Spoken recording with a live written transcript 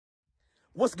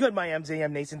What's good, my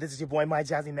MJM Nation? This is your boy,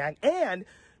 MyJazzyMac. And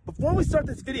before we start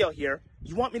this video here,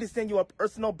 you want me to send you a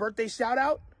personal birthday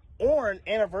shout-out or an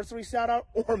anniversary shout-out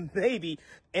or maybe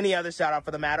any other shout-out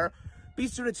for the matter? Be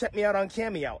sure to check me out on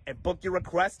CAMEO and book your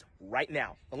request right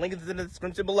now. The link is in the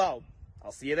description below.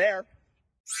 I'll see you there.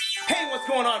 Hey, what's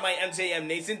going on, my MJM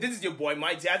Nation? This is your boy,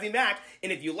 MyJazzyMac,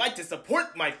 and if you'd like to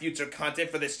support my future content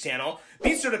for this channel,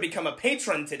 be sure to become a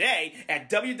patron today at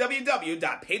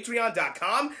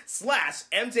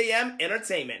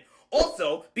www.patreon.com/MJMentertainment.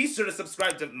 Also, be sure to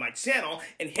subscribe to my channel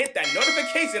and hit that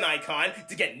notification icon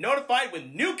to get notified with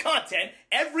new content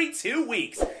every 2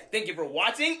 weeks. Thank you for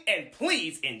watching, and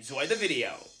please enjoy the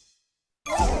video.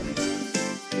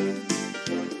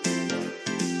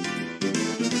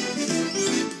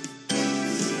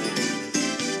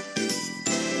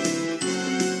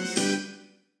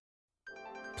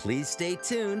 Please stay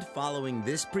tuned following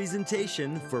this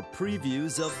presentation for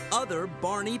previews of other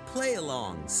Barney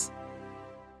play-alongs.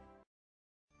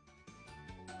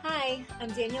 Hi, I'm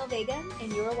Danielle Vega,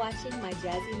 and you're watching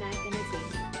MyJazzyMac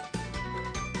Entertainment.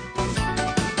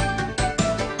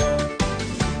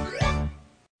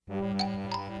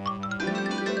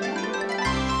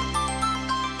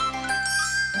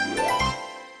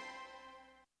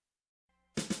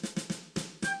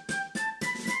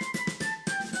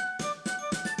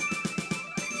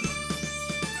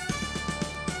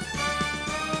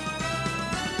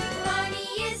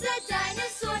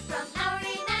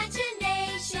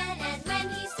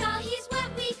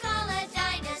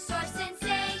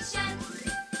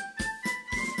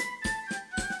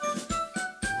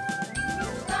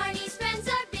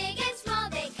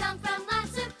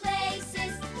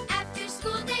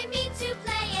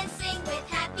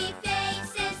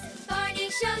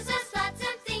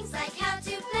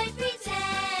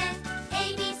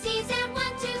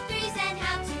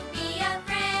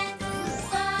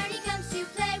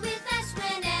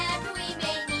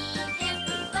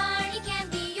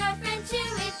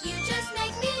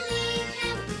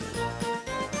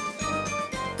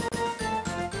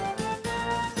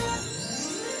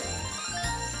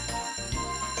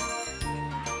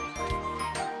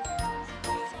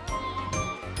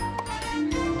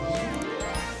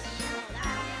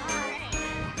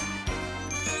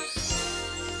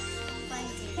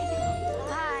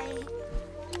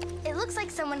 Looks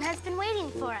like someone has been waiting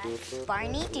for us.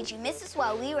 Barney, did you miss us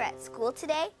while we were at school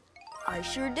today? I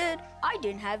sure did. I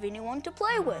didn't have anyone to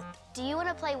play with. Do you want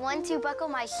to play 1, 2, buckle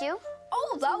my shoe?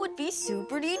 Oh, that would be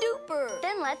super-de-duper.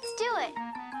 Then let's do it.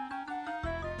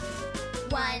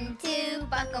 1, 2,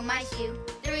 buckle my shoe.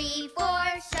 3,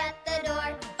 4, shut the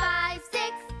door. 5,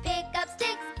 6, pick up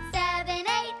sticks. 7, 8,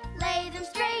 lay them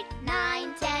straight.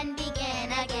 9, 10,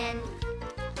 begin again.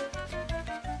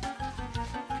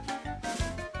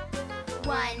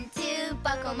 1, 2,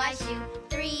 buckle my shoe.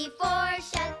 3, 4,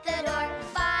 shut the door.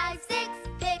 5, 6,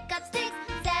 pick up sticks.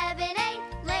 7, 8,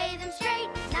 lay them straight.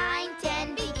 9,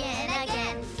 10, begin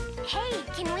again. Hey,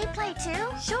 can we play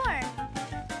too? Sure.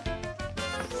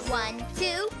 1,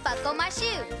 2, buckle my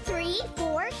shoe. 3,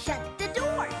 4, shut the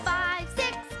door. 5,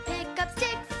 6, pick up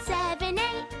sticks. 7,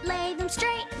 8, lay them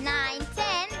straight. 9,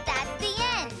 10, that's the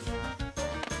end.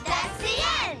 That's the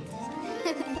end!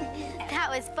 That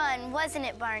was fun, wasn't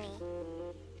it, Barney?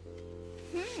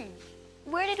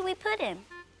 Where did we put him?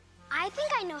 I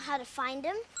think I know how to find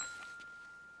him.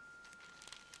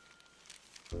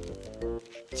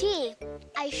 Gee,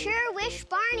 I sure wish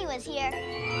Barney was here. So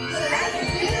I can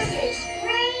do this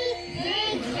great,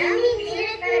 big, yummy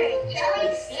peanut butter and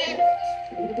jelly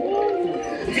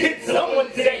sandwich. Did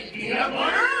someone say peanut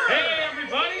butter? Hey,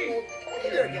 everybody! Hey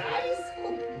there, guys.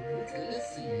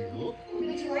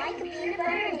 Would you like a peanut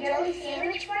butter and jelly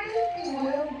sandwich, Barney? You're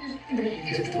welcome.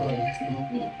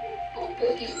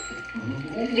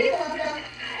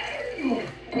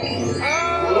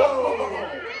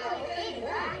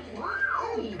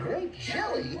 Great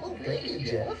jelly. Oh, thank you,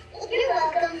 Jeff. You're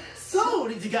welcome. So,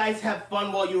 did you guys have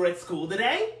fun while you were at school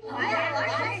today?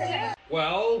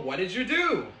 Well, what did you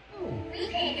do?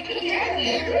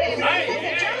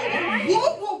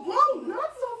 Whoa,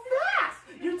 not so fast!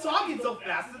 You're talking so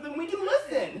faster than we can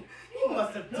listen. You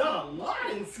must have done a lot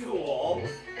in school.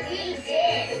 We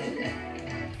did.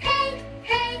 Hey,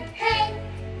 hey, hey,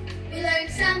 we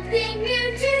learned something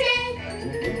new today.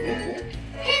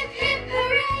 Hip, hip,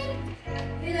 hooray,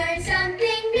 we learned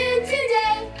something new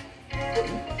today.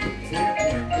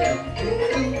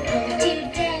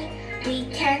 Today we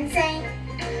can say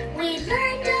we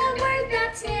learned a word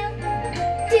that's new.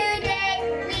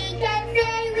 Today we can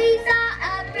say we saw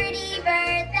a pretty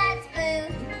bird that's blue.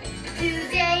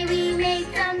 Today we made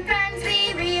some friends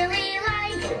we really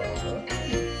like.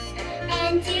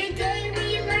 And today we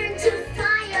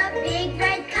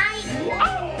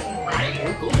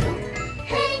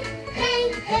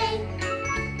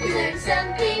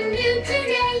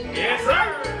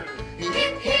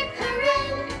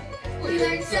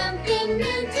something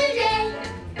new today.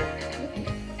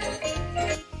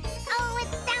 Oh, it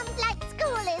sounds like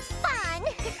school is fun.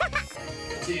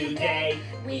 Today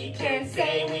we can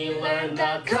say we learned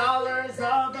the colors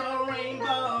of the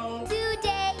rainbow.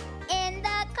 Today in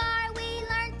the car we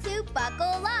learned to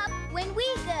buckle up when we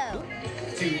go.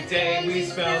 Today we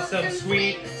smell some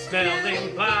sweet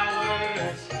smelling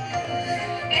flowers.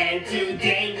 And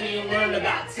today we learned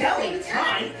about telling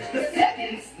time, the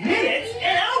seconds, minutes,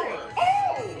 and hours. Oh!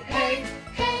 Hey,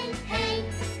 hey, hey,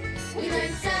 we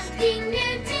learned something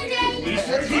new today. We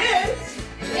sure did.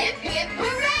 Hip, hip,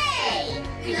 hooray!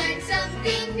 We learned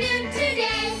something new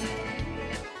today.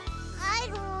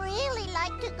 I'd really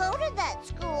like to go to that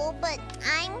school, but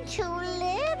I'm too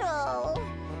little.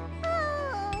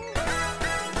 Oh.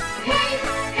 Hey,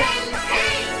 hey,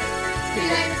 hey! We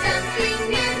learned something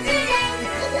new today.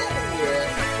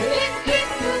 Hip, hip,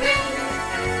 hooray!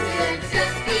 We learned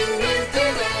something new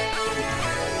today.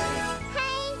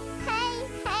 Hey, hey,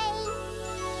 hey!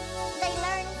 They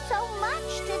learned so much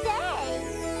today.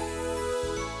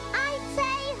 I'd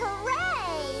say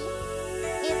hooray!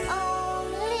 If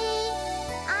only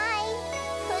I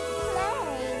could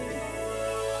play.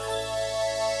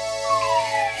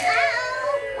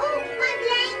 Oh, my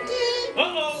blankie!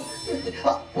 Uh-oh.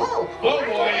 Whoa! Oh,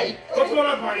 boy. What's going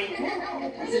on, Barney?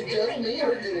 Is it just me,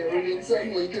 or did everything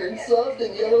suddenly turn soft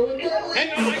and yellow and deadly?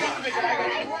 Hang on, I got the picture.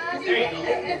 There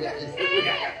you go.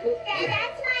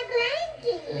 That's my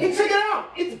blankie! Hey, check it out.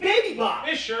 It's Baby Bob.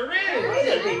 It sure Hey is.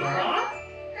 there, Baby Bob.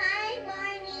 Hi,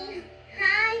 Barney.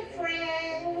 Hi,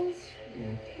 friends.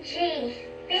 Gee,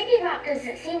 Baby Bop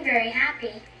doesn't seem very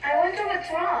happy. I wonder what's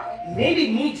wrong. Maybe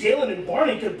me, Jaylan, and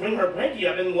Barney could bring her blankie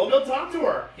up and we'll go talk to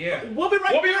her. Yeah. We'll be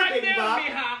right We'll be back, right Baby there, Bob.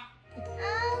 mija.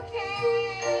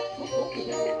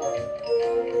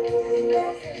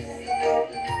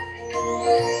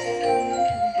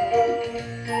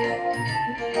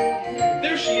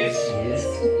 There she is.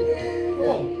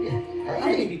 Oh,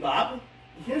 hi, Baby Bob.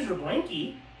 Here's your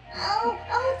blankie. Oh,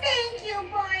 thank you,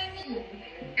 Barney.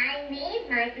 I need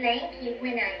my blankie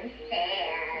when I'm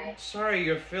sad. Sorry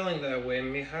you're feeling that way,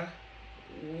 mija.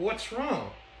 What's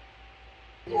wrong?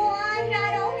 Well, I'm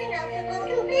not old enough to go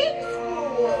to big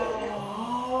school.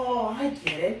 Oh, I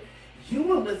get it. You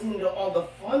were listening to all the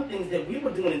fun things that we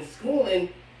were doing in school and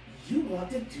you want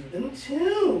to do them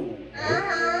too.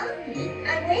 Uh-huh.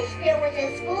 I wish there was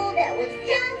a school that was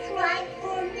just right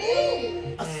for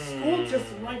me. A school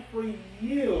just right for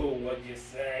you, what'd you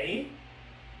say?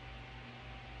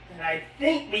 And I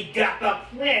think we got the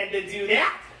plan to do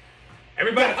that.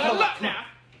 Everybody huddle up now.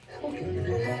 Really?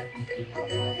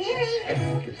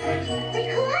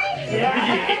 Record?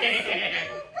 Yeah.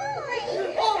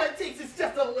 Boy. All it takes is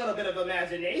just a little bit of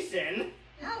imagination.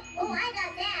 Oh, I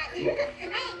got that. Hey,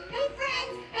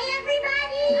 friends. Hey,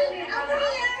 everybody. Over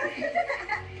here.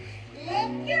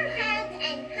 Lift your hands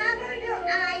and cover your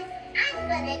eyes. I'm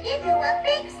gonna give you a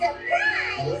big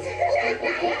surprise.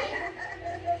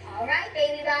 All right,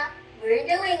 Baby Bop. We're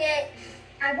doing it.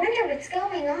 I wonder what's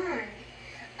going on.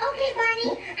 Okay, Barney.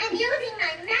 I'm using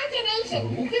my imagination.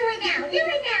 Do it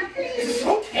now, please.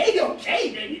 Okay,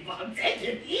 Baby Bob. Take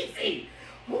it easy.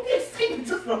 We'll be excited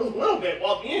just for a little bit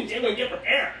while me and Jaylan get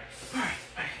prepared.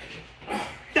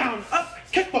 Down, up,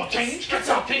 kickball change. Catch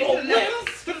up, Change roll to the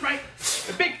left, to the right.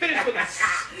 The big finish with a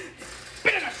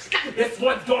spin and a skip. This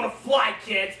one's gonna fly,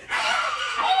 kids.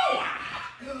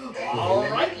 All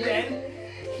right, then.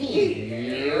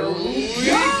 Here we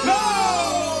go!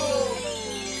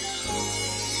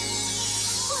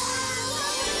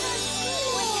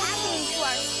 What's happening to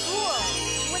our school?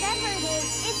 Whatever it is,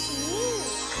 it's new.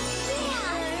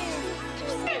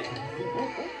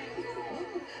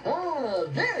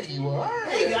 There you are.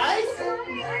 Hey, guys.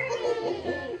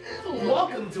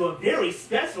 Welcome to a very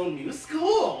special new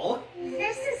school.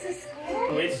 This is a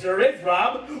school? It sure is,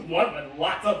 Rob. One with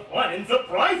lots of fun and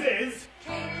surprises.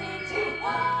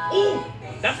 Ooh,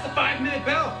 that's the 5-minute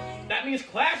bell. That means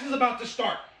class is about to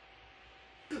start.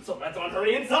 So let's on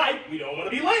hurry inside. We don't want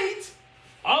to be late.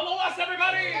 Follow us,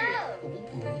 everybody.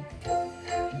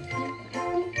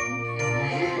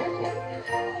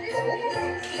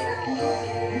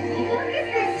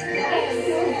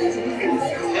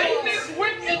 Hey, Miss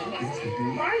Whitney.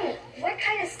 Barney, what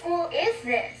kind of school is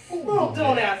this? Well,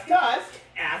 don't ask us.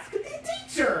 Ask the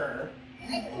teacher.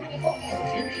 Hi,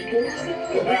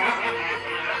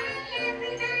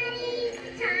 everybody.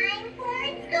 Time for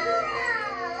school.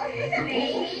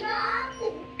 Baby Bob.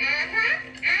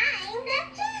 I'm the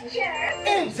teacher.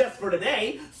 And just for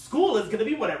today, school is going to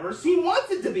be whatever she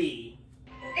wants it to be.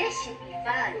 This should be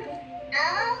fun.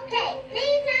 Okay,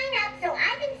 please line up so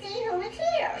I can see who is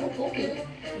here.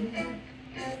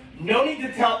 No need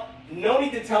to tell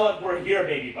us we're here,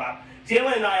 Baby Bop.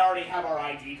 Jaylan and I already have our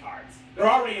ID cards. They're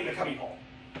already in the cubbyhole.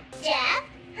 Jeff,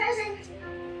 present.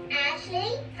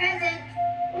 Ashley, present.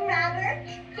 Robert,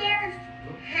 here.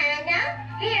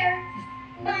 Hannah, here.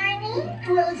 Barney,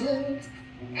 Present.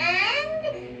 and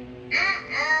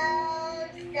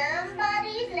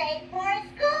somebody's late for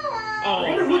school. I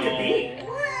wonder who it could be.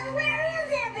 Well, where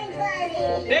is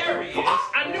everybody? There he is.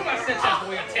 I knew I sent that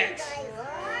boy a text.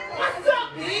 What's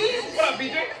up, B? What up,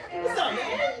 BJ? What's up,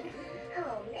 man?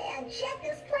 Oh man, check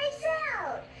this place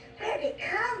out. Where'd it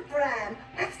come from?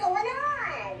 What's going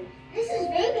on? This is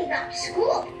Baby Bop's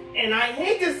school. And I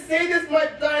hate to say this, my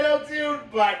dino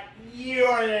dude, but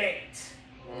you're late.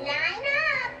 Line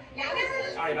up.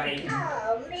 Sorry, buddy.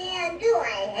 Oh man, do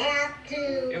I have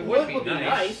to? It would be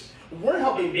nice. We're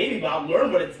helping Baby Bop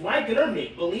learn what it's like in her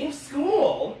make-believe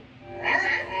school.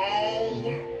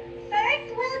 Okay.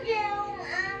 First we'll do,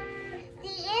 the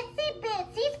itsy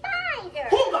bitsy spider.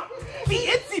 Hold on! The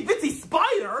itsy bitsy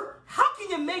spider? How can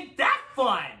you make that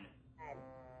fun?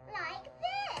 Like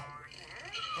this.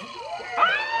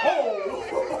 Oh!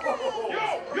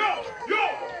 Yo!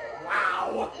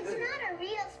 Wow! It's not a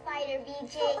real spider,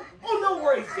 BJ. Oh, no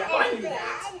worries, Jeff. I knew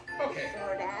that. Okay.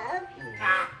 Sort of.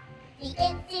 Ah. The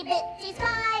itsy bitsy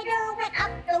spider went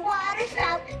up the water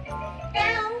spout.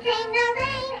 Down came the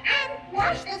rain and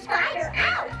washed the spider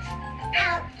out.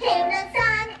 Out came the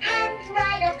sun and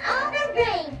dried up all the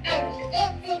rain. And the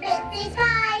itsy bitsy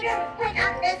spider went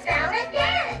up the spout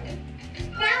again.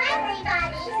 Now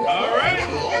everybody. All right.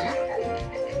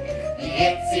 The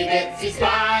itsy bitsy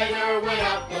spider went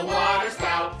up the water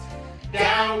spout.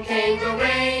 Down came the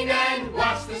rain and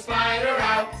washed the spider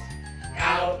out.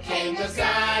 Out came the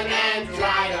sun and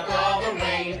dried up all the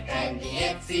rain. And the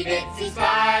itsy bitsy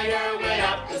spider went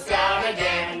up the spout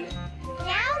again.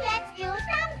 Now let's do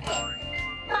something.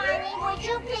 Barney, would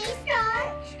you please start?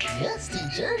 Yes,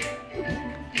 teacher.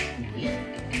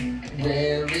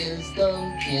 Where is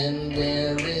Thumpkin?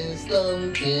 Where is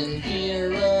Thumpkin?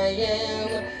 Here I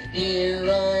am. Here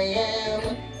I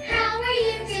am. How are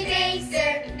you today,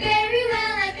 sir? Very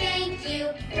well, I thank you.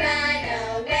 Run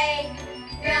away,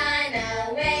 run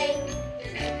away.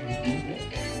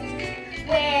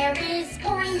 Where is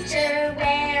Pointer?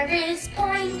 Where is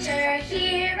Pointer?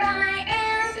 Here I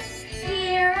am,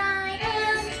 here I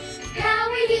am. How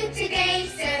are you today,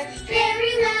 sir?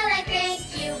 Very well, I thank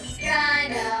you.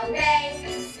 Run away,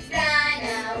 run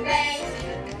away.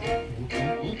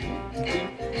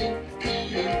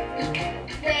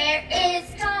 Where is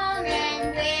Tallman?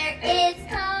 Where is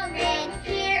Tallman?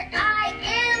 Here I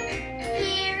am,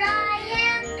 here I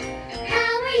am.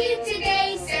 How are you today,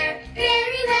 sir?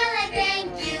 Very well, I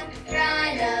thank you.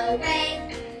 Run away,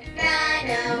 run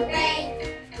away.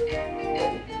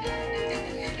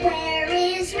 Where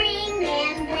is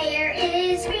Ringman? Where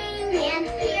is Ringman?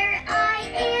 Here I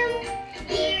am,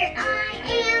 here I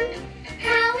am.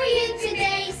 How are you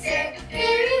today, sir?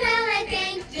 Very well, I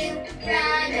thank you.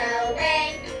 Run away,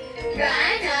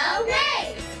 run away.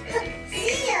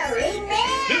 See ya,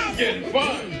 Ringman. This is getting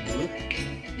fun.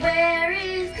 Where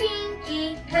is Pinky?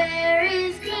 Where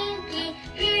is Pinky?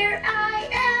 Here I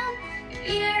am,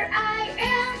 here I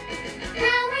am.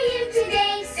 How are you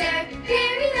today, sir?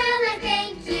 Very well, I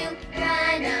thank you.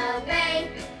 Run away,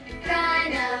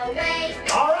 run away.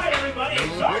 All right, everybody,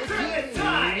 it's our turn this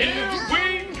time. Here we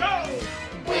go.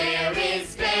 Where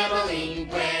is family?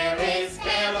 Where is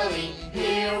family?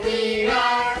 Here we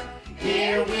are.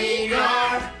 Here we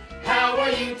are. How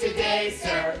are you today,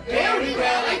 sir? Very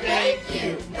well, I thank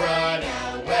you. Run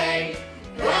away.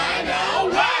 Run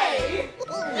away.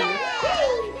 Oh,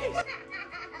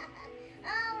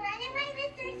 run away,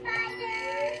 Mr. Spider.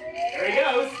 Here he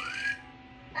goes.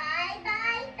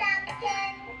 Bye-bye,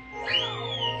 Thumpkin.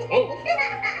 Oh.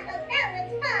 That was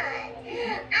fun.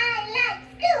 I like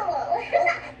school.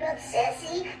 But,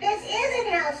 Sissy, this isn't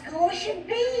how school should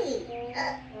be.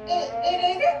 It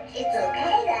isn't? It's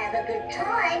okay to have a good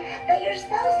time, but you're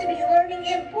supposed to be learning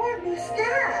important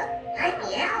stuff, like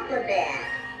the alphabet.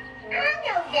 I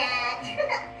know that.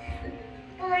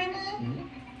 Barney,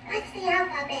 what's the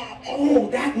alphabet? Oh,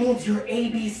 that means your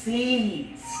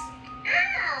ABCs.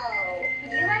 Ow!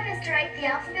 Would you like us to write the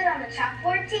alphabet on the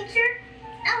chalkboard, teacher?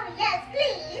 Oh, yes,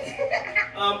 please.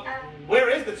 Where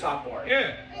is the chalkboard?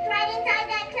 Yeah. It's right inside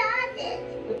that closet.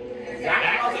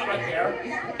 That closet right there.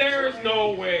 There's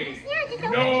no way. Yeah, just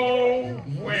open No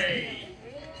it. way.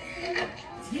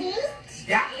 See?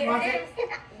 That Here closet? it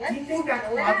is. Do you think that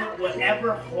closet would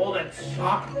ever hold a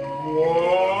chalkboard?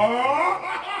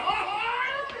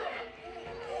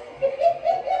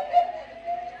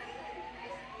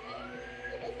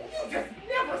 You just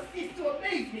never cease to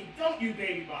amaze me, don't you,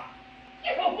 baby bot.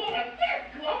 You don't want a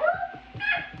fifth, Glover.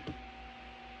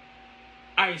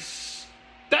 I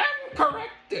stand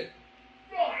corrected.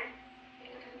 Right.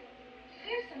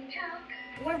 Here's some chalk.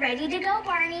 We're ready to go,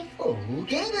 Barney.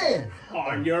 Okay then.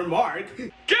 On your mark.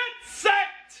 Get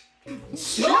set!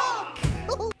 Chalk!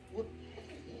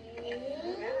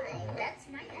 That's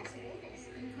my answer.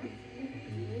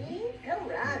 Go,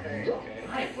 Robert.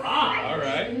 Hi, Rob. All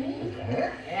right.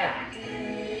 Yeah.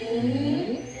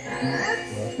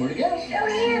 Where to go? Show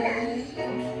Hannah.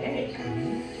 Hey.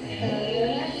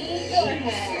 Hey,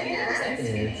 Hannah. That's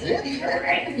it.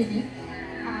 Right.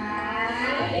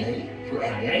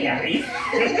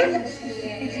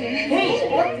 Hey,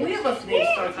 all three of us names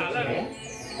start with J.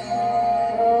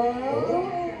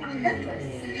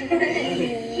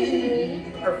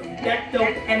 Perfecto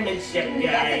penmanship,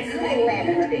 guys. Good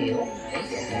letter. W.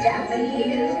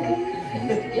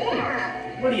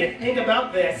 Yeah. What do you think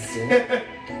about this?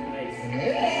 Nice.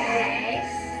 X.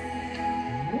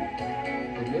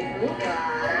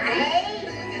 Y.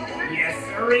 Yes,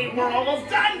 sirree, we're almost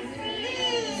done.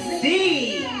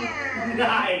 C.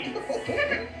 Nice.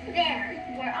 There,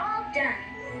 we're all done.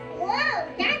 Whoa,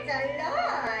 that's a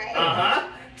lot. Uh-huh.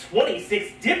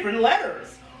 26 different letters.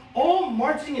 All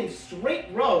marching in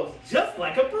straight rows, just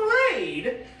like a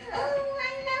parade. Oh,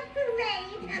 I love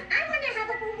parade. I want to have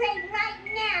a parade right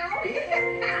now.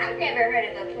 I've never heard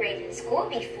of a parade in school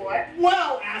before.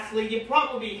 Well, Ashley, you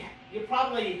probably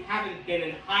haven't been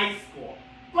in high school,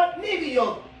 but maybe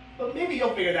you'll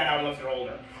figure that out once you're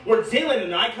older. Where Jaylan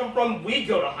and I come from, we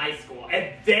go to high school,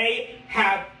 and they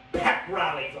have pep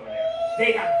rallies over there.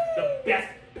 They have the best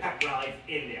pep rallies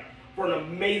in there for an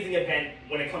amazing event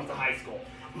when it comes to high school.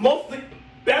 The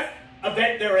best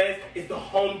event there is the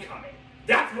homecoming.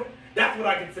 That's what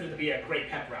I consider to be a great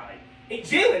pep rally. Hey,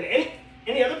 Jaylan,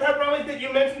 any other pep rallies that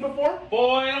you mentioned before?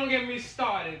 Boy, don't get me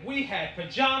started. We had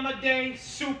Pajama Day,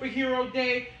 Superhero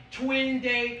Day, Twin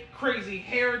Day, Crazy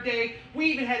Hair Day. We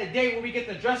even had a day where we get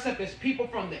to dress up as people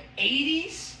from the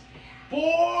 80s.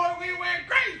 Boy, we went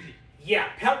crazy. Yeah,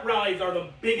 pep rallies are the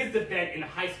biggest event in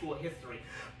high school history.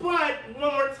 But when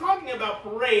we're talking about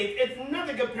parades, it's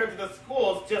nothing compared to the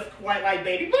schools just quite like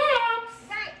Baby Bops.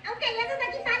 Right, okay,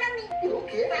 everybody follow me.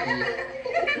 Okay. Follow me.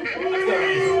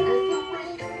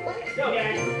 Let's go, guys. Go,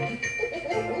 guys.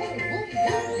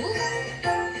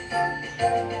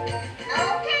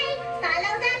 Okay,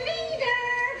 follow the leader.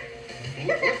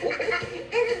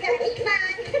 This is gonna be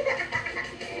fun.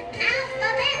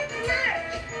 Alphabet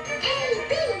march. A,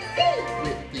 B, C.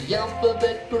 With the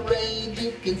alphabet parade,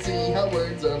 you can see how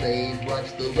words are made. Watch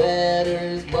the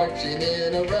letters marching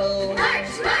in a row. March,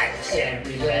 march.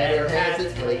 Every letter has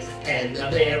its place and a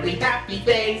very happy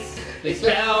face. They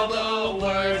spell the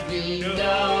words we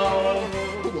know.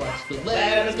 Watch the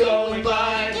Letters letters going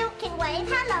by. You can wave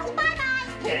hello,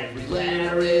 bye-bye. Every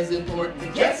letter is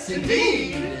important. Yes,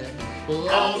 indeed.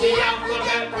 Oh, the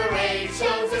alphabet parade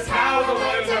shows us how the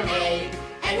words are made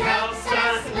and helps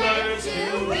us learn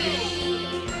to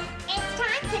read. It's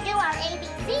time to do our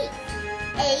ABCs.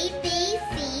 A, B,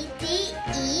 C, D,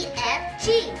 E, F, G.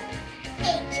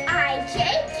 H, I, J,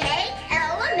 K,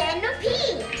 L, M, N, O, P.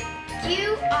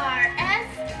 Q, R, S,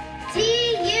 T,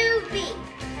 U, V.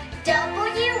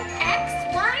 W, X,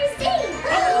 Y, Z.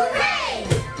 Hooray!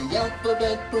 The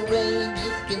alphabet parade,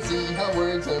 you can see how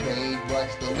words are made.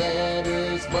 Watch the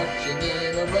letters marching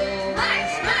in a row.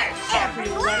 March, march. Every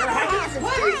letter has its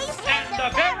place. And a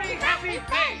very happy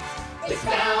face. They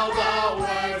spell the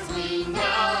words we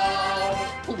know.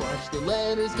 Watch the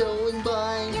letters going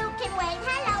by. You can wave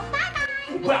hello,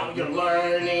 bye-bye. Well, you're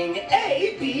learning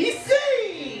ABC.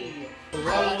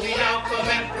 Oh, the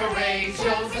alphabet parade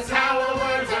shows us how the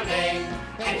words are made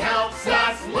and helps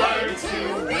us learn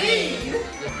to read.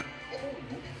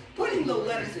 Putting the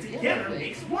letters together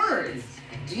makes words.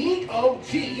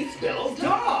 D-O-G spells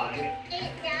dog.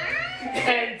 It does?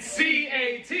 And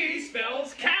C-A-T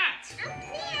spells cat.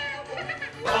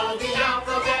 Oh, the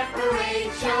alphabet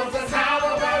parade shows us how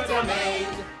the words are made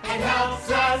and helps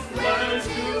us learn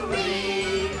to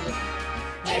read.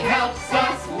 It helps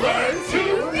us learn to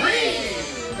read.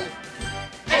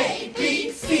 A,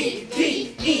 B, C,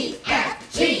 D, E,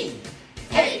 F, G,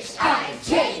 H, I,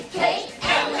 J, K,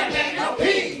 L, M, N, O,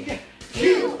 P,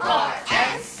 Q, R,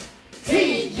 S,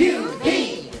 T, U,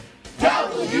 V,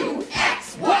 W,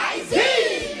 X, Y, Z.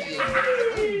 A,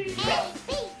 B,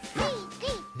 C, D,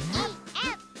 E,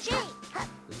 F, G,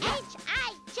 H,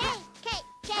 I, J, K,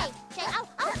 J, J, oh,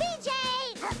 BJ!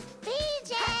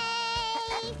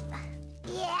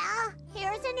 Yeah,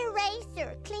 here's an eraser.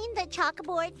 Clean the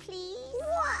chalkboard, please.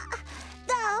 What?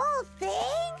 The whole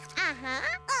thing? Uh-huh.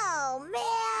 Oh,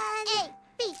 man. A,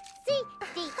 B, C,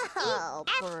 D, Oh,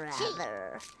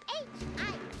 brother.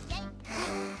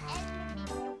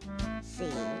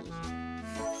 See.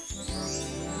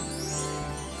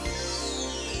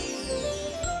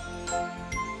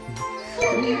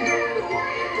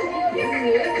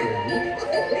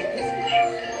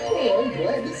 Oh, I'm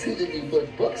glad to see that you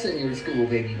put books in your school,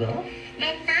 Baby Bob.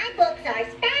 And my books are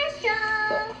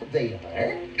special. They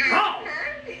are? How?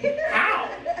 How?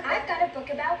 I've got a book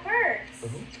about birds.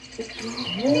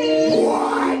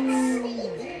 What?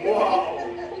 Whoa.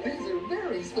 These are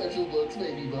very special books,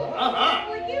 Baby Bob. Uh-huh.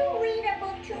 Would you read a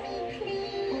book to me,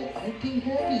 please? I'd be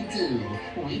happy to.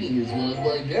 Reading is one of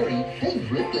my very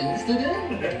favorite things to do.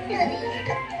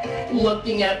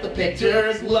 Looking at the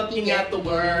pictures, looking at the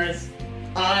words,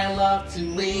 I love to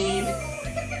read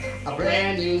a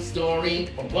brand new story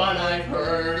or one I've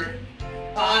heard.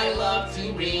 I love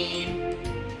to read.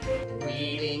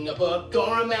 Reading a book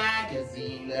or a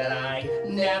magazine that I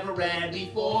never read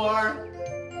before.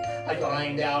 I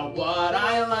find out what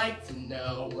I like to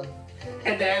know,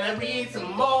 and then I read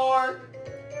some more.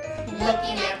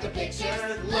 Looking at the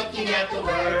pictures, looking at the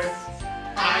words,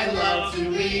 I love to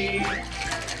read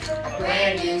a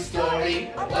brand new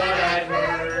story or what I've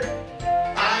heard.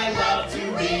 I love to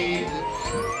read.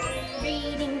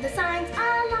 Reading the signs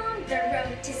along the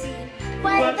road to see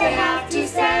what they have to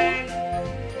say.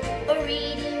 Or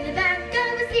reading the back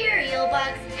of a cereal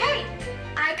box. Hey,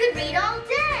 I could read all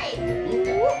day.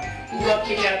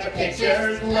 Looking at the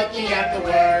pictures, looking at the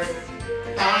words,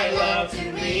 I love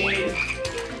to read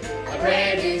a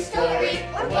brand new story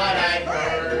or what I've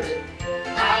heard.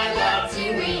 I love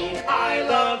to read. I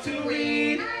love to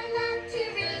read.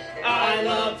 I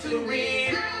love to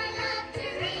read.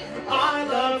 I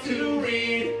love to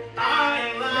read.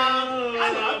 I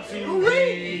love to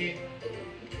read.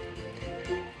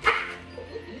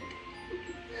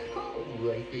 All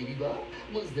right, Baby Bob.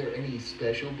 Was there any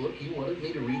special book you wanted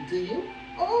me to read to you?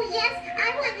 Oh, yes,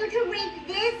 I want you to read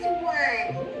this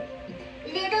one.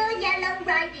 Little Yellow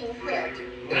Riding Hood.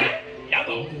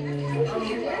 Yellow.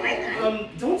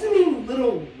 Don't you mean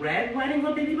Little Red Riding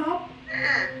Hood, Baby Bob? I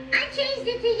changed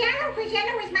it to yellow because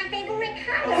yellow is my favorite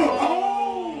color.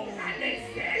 Oh, that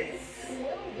makes sense.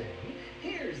 Well then,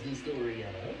 here's the story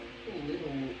of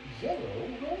Little Yellow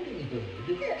Riding Hood.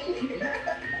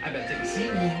 I better take a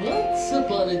seat. Once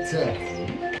upon a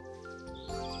time,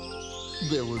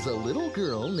 there was a little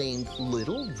girl named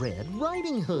Little Red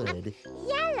Riding Hood.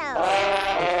 Yellow.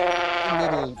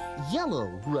 Little Yellow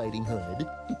Riding Hood.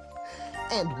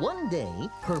 And one day,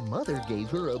 her mother gave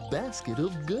her a basket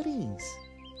of goodies.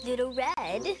 Little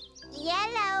Red.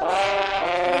 Yellow.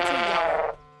 Little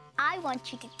Yellow. I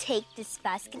want you to take this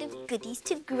basket of goodies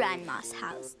to Grandma's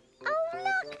house. Oh,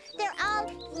 look, they're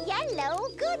all yellow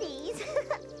goodies.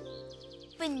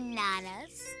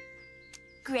 Bananas,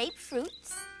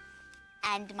 grapefruits,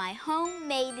 and my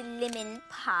homemade lemon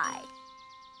pie.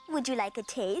 Would you like a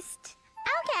taste?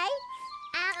 Okay.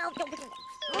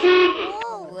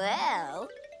 Oh, well,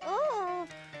 Oh,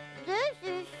 this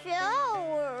is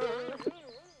sour.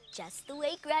 just the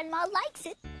way Grandma likes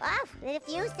it. Well, if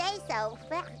you say so.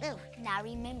 Now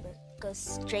remember, go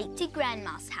straight to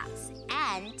Grandma's house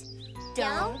and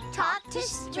Don't talk to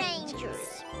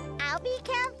strangers. I'll be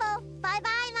careful.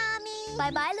 Bye-bye, Mommy.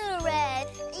 Bye-bye, Little Red.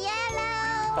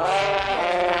 Yellow.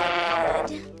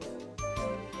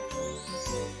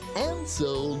 And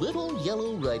so Little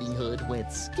Yellow Riding Hood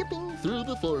went skipping through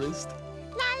the forest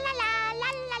La la la la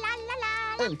la la la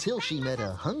la. until she met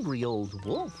a hungry old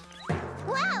wolf.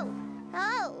 Whoa.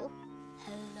 Oh.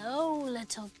 Hello,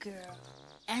 little girl.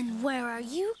 And where are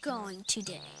you going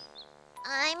today?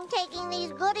 I'm taking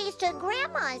these goodies to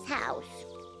Grandma's house.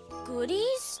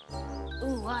 Goodies?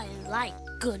 Ooh, I like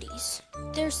goodies.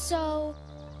 They're so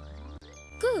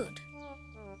good.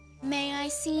 May I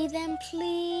see them,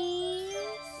 please?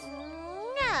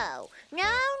 No.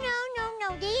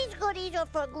 These goodies are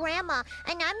for Grandma,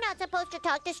 and I'm not supposed to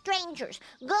talk to strangers.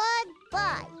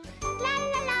 Goodbye. La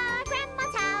la la,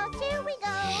 Grandma's house, here we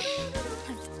go.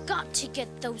 I've got to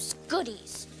get those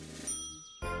goodies.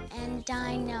 And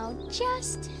I know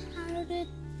just how to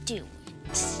do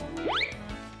it.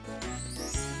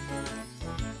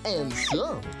 And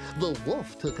so the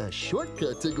wolf took a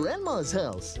shortcut to Grandma's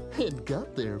house and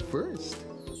got there first.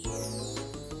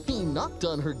 He knocked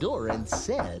on her door and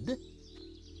said,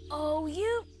 Oh,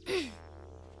 you...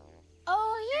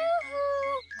 Oh,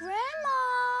 yoo-hoo, Grandma.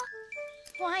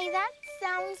 Why, that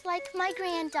sounds like my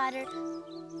granddaughter,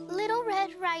 Little Red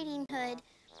Riding Hood.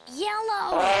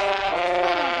 Yellow.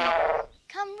 Whatever.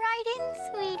 Come right in,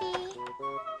 sweetie.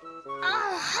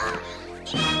 Oh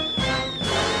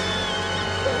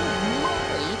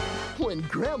my! When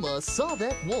Grandma saw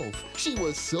that wolf, she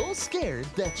was so scared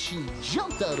that she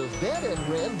jumped out of bed and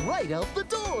ran right out the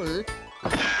door.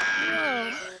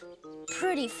 Whoa,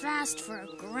 pretty fast for a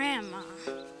grandma.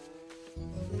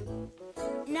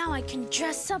 Now I can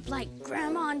dress up like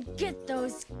Grandma and get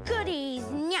those goodies.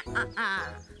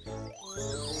 Nya-uh-uh.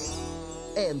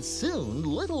 And soon,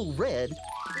 Little Red...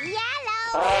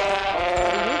 Yellow!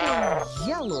 Little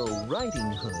Yellow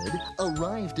Riding Hood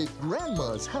arrived at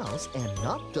Grandma's house and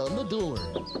knocked on the door.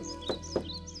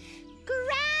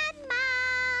 Grandma!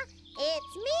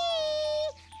 It's me!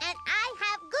 And I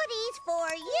have goodies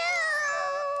for you!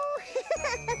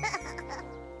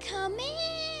 Come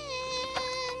in.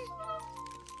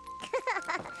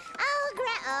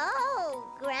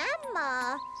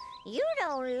 Grandma, you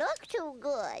don't look too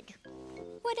good.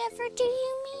 Whatever do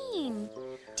you mean,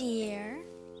 dear?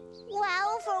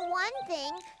 Well, for one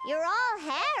thing, you're all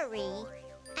hairy.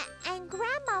 And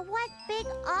Grandma, what big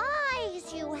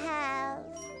eyes you have.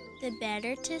 The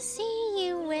better to see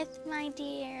you with, my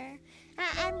dear.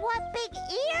 And what big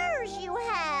ears you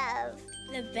have.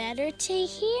 The better to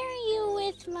hear you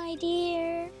with, my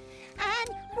dear.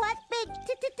 And what big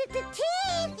teeth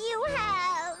you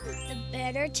have. The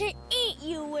better to eat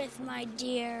you with, my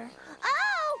dear.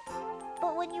 Oh!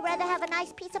 But wouldn't you rather have a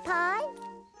nice piece of pie?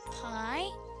 Pie?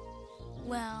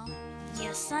 Well,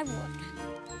 yes, I would.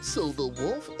 So the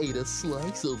wolf ate a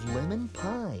slice of lemon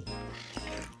pie.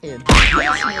 And guess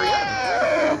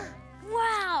what?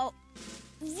 Wow!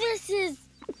 This is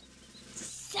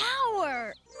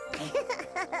sour.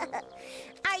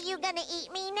 Are you gonna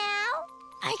eat me now?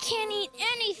 I can't eat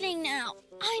anything now.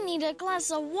 I need a glass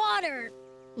of water.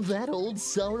 That old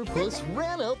sourpuss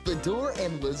ran out the door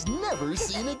and was never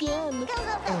seen again.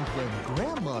 And when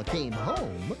Grandma came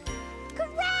home...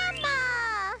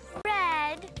 Grandma!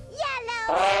 Red.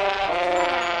 Yellow!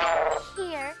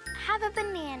 Here, have a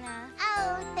banana.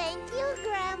 Oh, thank you,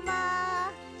 Grandma.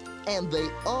 And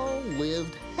they all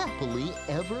lived happily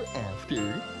ever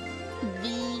after.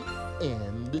 The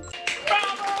end.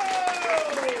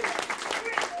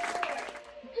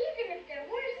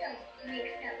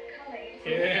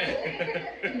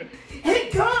 Hey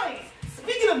guys!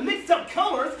 Speaking of mixed up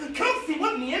colors, come see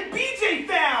what me and BJ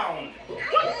found!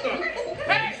 What the?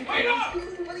 Hey, wait up!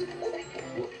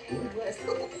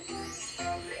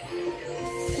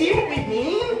 See what we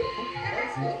mean?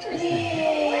 What are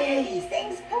these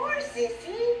things for,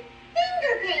 Sissy?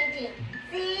 Finger painting.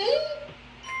 See?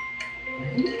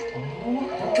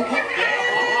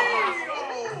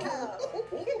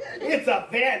 It's a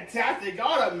fantastic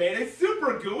automated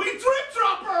super gooey drip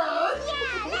dropper!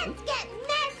 Yeah, let's get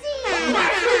messy!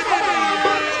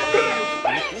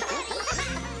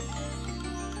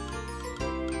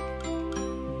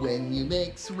 When you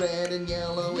mix red and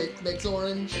yellow, it makes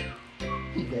orange.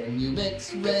 When you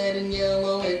mix red and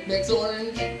yellow, it makes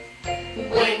orange.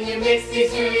 When you mix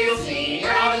these two, you'll see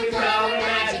all the color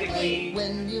magically.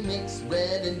 When you mix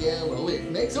red and yellow,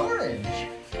 it makes orange.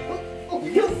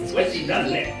 Feels swishy,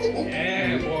 doesn't it?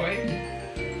 Yeah, boy.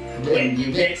 When you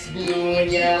mix blue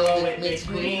and yellow, it makes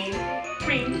green.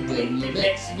 When you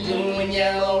mix blue and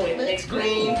yellow, it makes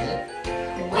green.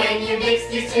 When you mix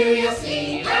these two, you'll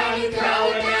see all the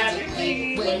color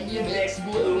magically. When you mix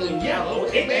blue and yellow,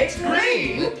 it makes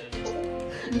green.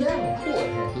 Now, what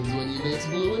happens when you mix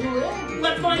blue and red?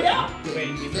 Let's find out!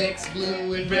 When you mix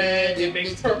blue and red, it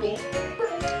makes purple.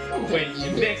 When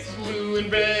you mix blue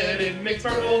and red, it makes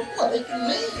purple. Like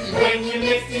me. When you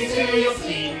mix these two, you'll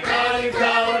see all the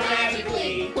color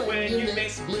magically. When you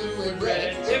mix blue and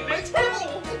red, It makes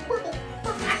purple.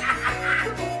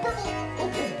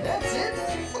 That's it.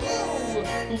 Oh,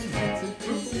 that's it.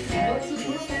 That's it.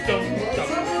 Dum, dum,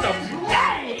 dum.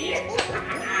 Hey!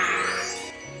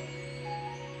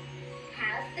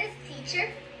 How's this, teacher?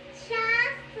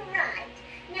 Just right.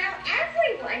 Now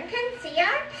everyone can see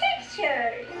our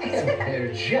pictures.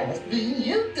 They're just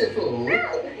beautiful.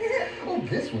 Oh,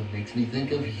 this one makes me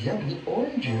think of yummy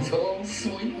oranges, all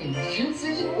sweet and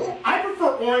juicy. I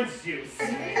prefer orange juice.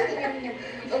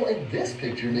 Oh, and this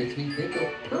picture makes me think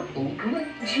of purple grape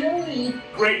jelly.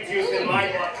 Grape juice in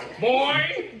my book.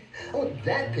 Boy! Oh,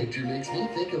 that picture makes me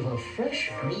think of a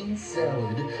fresh green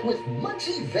salad with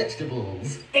munchy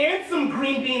vegetables. And some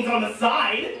green beans on the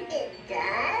side. It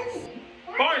does?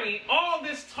 Barney, all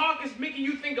this talk is making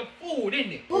you think of food,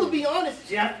 isn't it? Well, to be honest,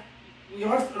 Jeff, we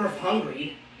are sort of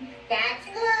hungry. That's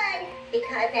good,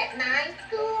 because at my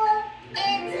school,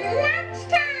 it's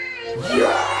lunchtime.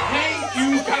 Thank you,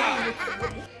 God.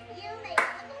 You may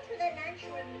all go to the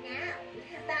lunchroom now.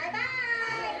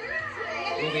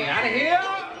 Bye-bye. Moving out of here.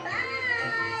 Bye.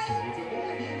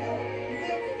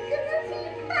 This is gonna be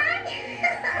fun.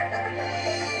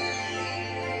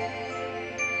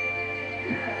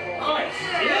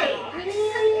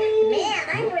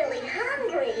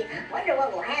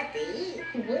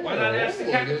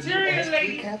 Cafeteria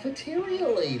lady. Cafeteria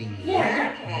lady.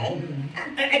 Yeah.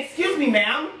 Okay. Excuse me,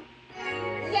 ma'am.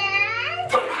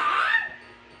 Yes?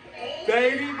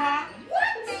 Baby pop.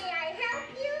 What? May I help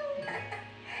you?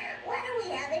 What are we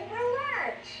having for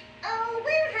lunch? Oh,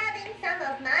 we're having some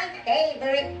of my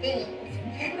favorite things.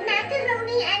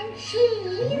 Macaroni and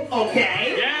cheese.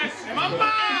 Okay. Yes,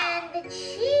 mama. And the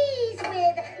cheese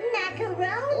with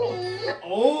macaroni.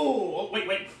 Oh,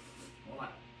 wait. Hold on.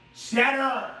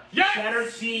 Cheddar. Yes. Cheddar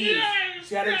cheese. Yes.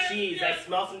 Cheddar Yes. cheese. Yes. I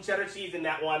smell some cheddar cheese in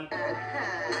that one.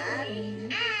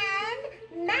 And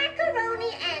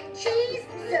macaroni and cheese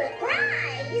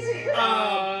surprise.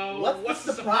 What's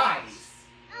the surprise?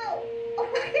 Oh,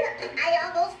 I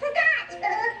almost forgot.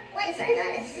 Wait a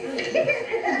second.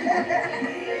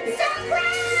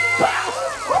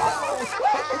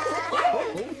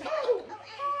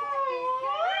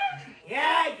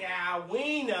 Yeah,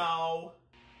 we know.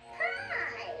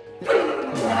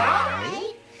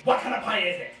 Pie. What kind of pie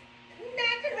is it?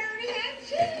 Macaroni and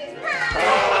cheese pie.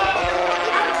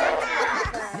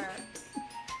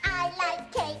 I like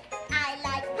cake. I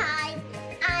like pie.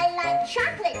 I like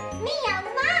chocolate. Me oh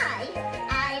my.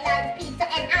 I like pizza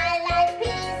and I like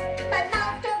peas. But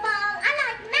most of all, I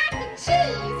like mac and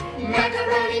cheese.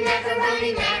 Macaroni,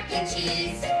 macaroni, mac and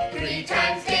cheese. 3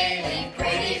 times daily,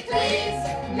 pretty please.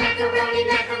 Macaroni,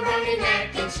 macaroni,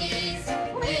 mac and cheese.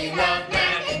 We love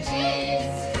mac and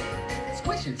cheese.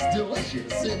 Squish is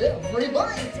delicious in every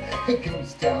bite. It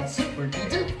goes down super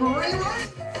duper right.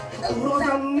 Noodles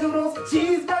on noodles,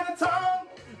 cheese by the tongue,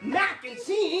 mac and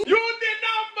cheese. You're the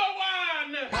number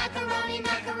 1. Macaroni,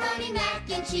 macaroni, mac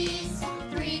and cheese.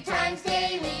 3 times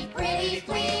daily, pretty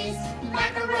please.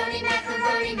 Macaroni,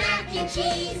 macaroni, mac and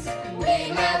cheese.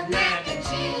 We love mac and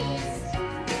cheese.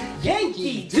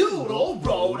 Yankee Doodle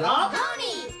rolled up.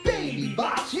 Pony, Baby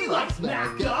Bop, she likes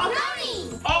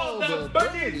macaroni. All the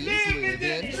birdies live in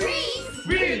the trees.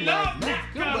 We love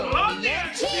macaroni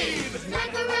and cheese.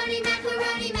 Macaroni,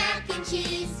 macaroni, mac and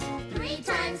cheese. 3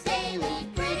 times daily,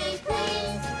 pretty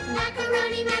please.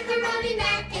 Macaroni, macaroni,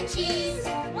 mac and cheese.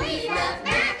 We love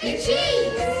mac and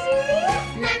cheese.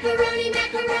 Macaroni,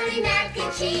 macaroni, mac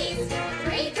and cheese.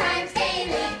 3 times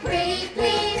daily, pretty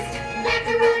please.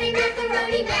 Macaroni,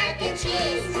 macaroni, mac and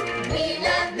cheese. We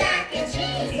love mac and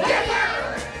cheese.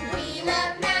 We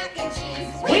love mac and cheese.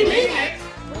 We mean it.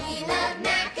 We love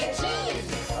mac and cheese.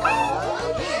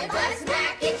 Oh, give us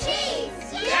mac and cheese.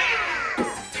 Yeah!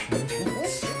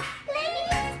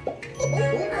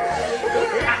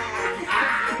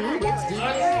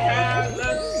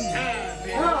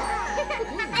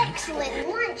 Excellent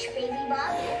lunch, baby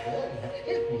Bob.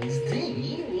 It was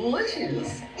delicious.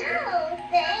 Oh,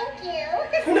 thank you.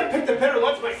 Couldn't have picked a better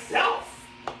lunch myself.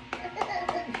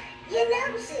 You know,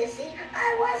 Sissy,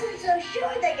 I wasn't so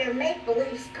sure that your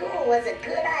make-believe school was a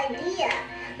good idea.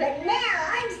 But now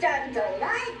I'm starting to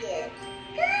like it.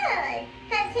 Good,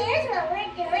 because here's what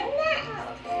we're doing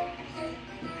next.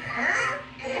 Huh?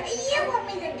 You want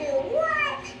me to do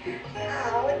what?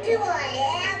 Oh, do I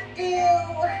have to?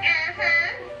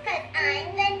 Uh-huh, because I'm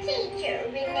the teacher,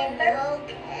 remember?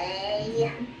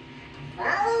 Okay.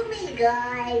 Follow me,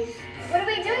 guys. What are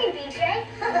we doing, BJ?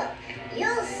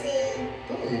 You'll see.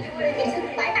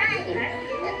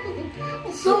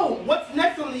 Bye-bye. So, what's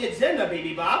next on the agenda,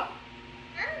 Baby Bob?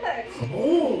 Numbers.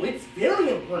 Oh, it's very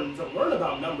important to learn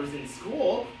about numbers in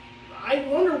school. I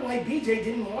wonder why BJ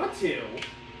didn't want to.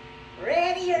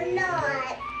 Ready or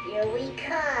not, here we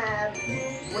come.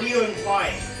 What are you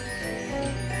implying?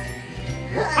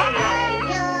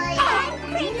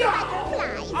 Pretty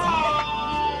butterflies.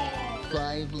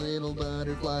 5 little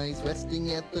butterflies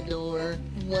resting at the door.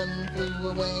 1 flew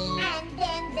away. And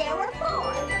then there were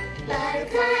 4.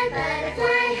 Butterfly,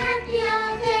 butterfly, happy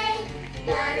all day.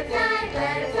 Butterfly,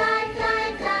 butterfly, fly,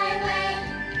 fly away.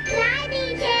 Fly,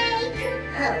 BJ.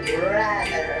 Oh,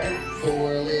 brother.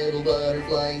 4 little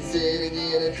butterflies sitting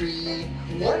in a tree.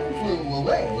 1 flew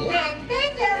away. And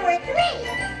then there were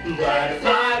 3.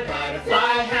 Butterfly,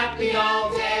 butterfly, happy all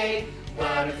day.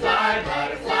 Butterfly,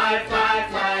 butterfly, fly,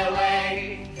 fly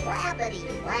away. Flappity,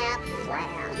 flap, flap.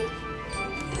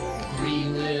 3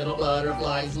 little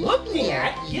butterflies looking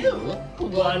at you.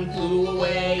 1 flew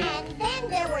away. And then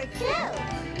there were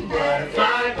 2.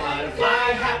 Butterfly,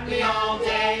 butterfly, happy all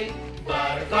day.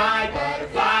 Butterfly,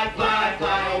 butterfly, fly,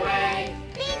 fly away.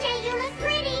 BJ, you look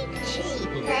pretty.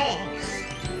 Gee, thanks.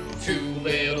 2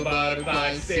 little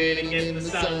butterflies sitting in the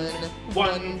sun.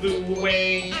 1 flew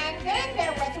away. And then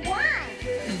there was 1.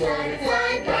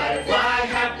 Butterfly, butterfly,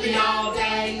 happy all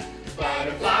day.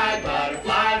 Butterfly,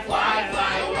 butterfly, fly,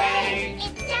 fly away.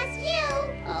 It's just you.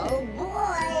 Oh,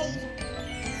 boy.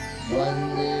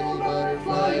 1 little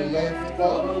butterfly left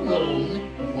all alone.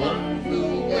 One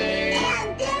flew away.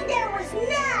 And then there was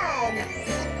none.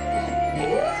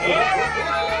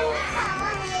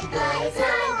 Fly,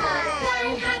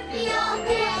 happy all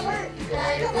day.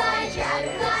 Fly,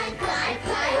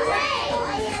 fly away. Oh,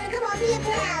 yeah, come on, be a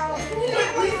pal.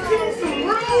 Please give him some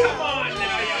room. Come on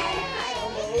now, y'all.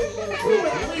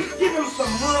 At least give him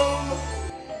some room.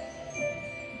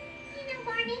 You know,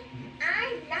 Barney,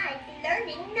 I like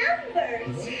learning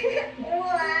numbers.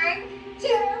 1, 2,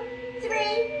 3,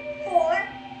 4,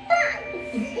 5.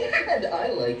 And I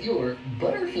like your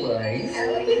butterflies. Oh,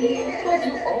 yeah. But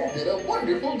you all did a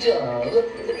wonderful job.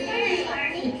 Thanks,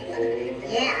 Barney.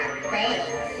 Yeah, thanks.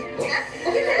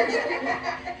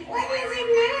 What is it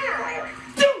now?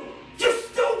 Dude, you're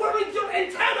still wearing your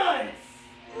antennas.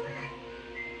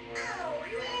 Oh,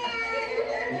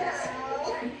 yeah.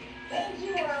 Thank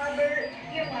you, Robert.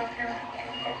 You're welcome.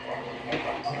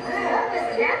 What was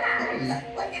that?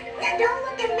 Now, don't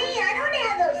look at me. I don't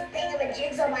have those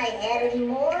thingamajigs on my head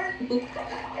anymore. See?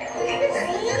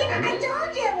 I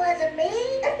told you it wasn't me.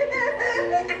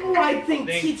 Oh, I think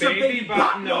Teacher Baby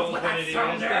Bop knows what what that it is,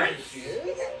 sound doesn't is. she?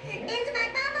 It's my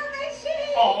bubble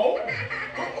machine. Oh?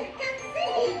 Come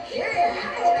see.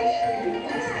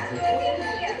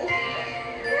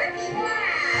 Wow.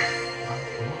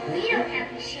 We don't have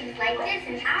machines like this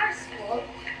in our school.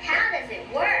 How does it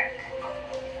work?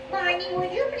 Barney,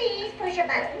 would you please push a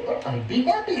button? I'd be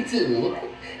happy to.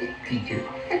 Teacher.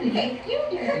 Thank you.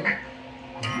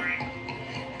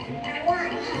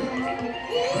 One.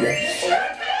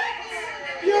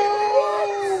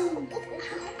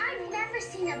 I've never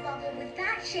seen a bubble with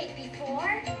that shape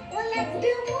before. Well, let's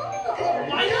do more.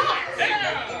 Why not?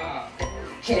 Yeah.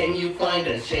 Can you find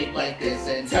a shape like this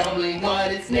and tell me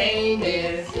what its name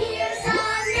is? Here's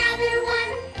another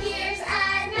one. Here's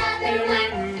another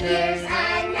one. Here's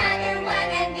another one.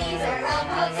 And these are all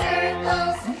called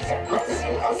circles.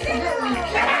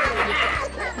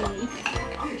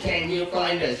 Can you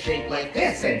find a shape like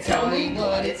this and tell me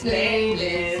what its name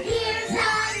is? Here's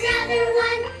another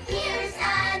one. Here's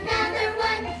another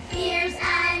one. Here's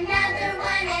another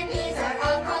one. And these are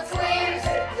all called squares.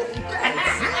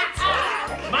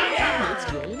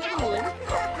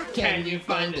 Can you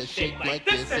find a shape like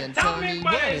this and tell me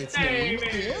what its name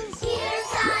is?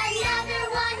 Here's another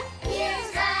one.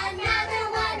 Here's another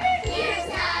one. Here's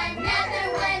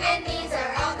another one. And these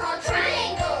are all called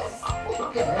triangles.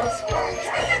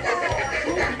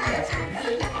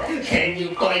 Can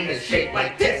you find a shape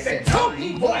like this and tell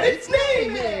me what its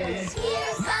name is?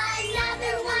 Here's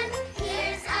another one.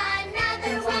 Here's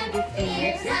another one.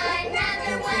 Here's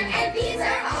another one. And these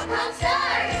are all called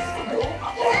stars.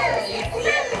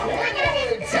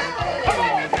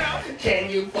 Can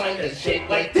you find a shape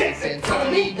like this and tell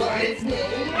me what its name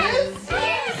is?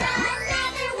 Here's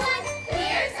another one.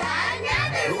 Here's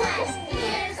another one.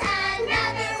 Here's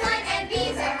another one. And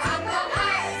these are all called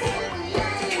hearts.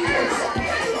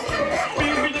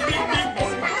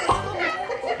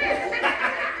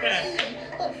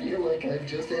 I feel like I've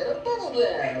just had a bubble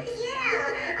bath.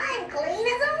 Yeah, I'm clean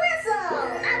as a whistle.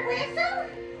 A whistle?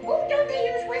 Oh, don't they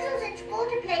use whistles in school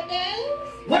to play games?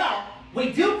 Well,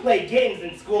 we do play games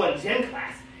in school and gym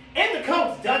class. And the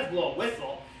coach does blow a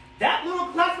whistle. That little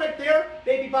class right there,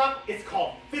 Baby Bop, is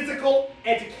called physical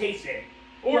education.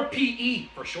 Or PE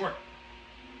for short.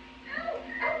 Oh,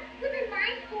 but in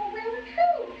my school will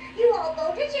too. You all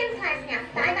go to gym class now.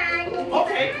 Bye-bye.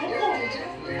 Okay, cool.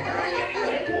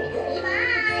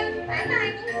 Bye.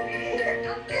 Bye-bye.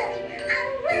 A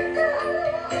whistle.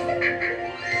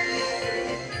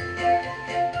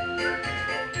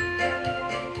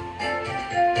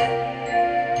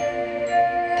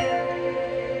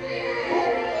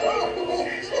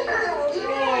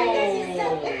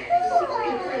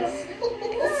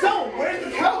 So, where's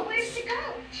the coach? Where's the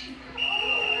coach?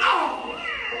 Oh!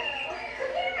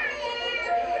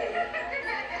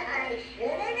 I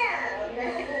should have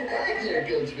known. Here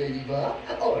goes Baby Bob.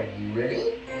 Are you ready?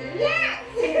 Yes!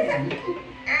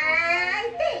 I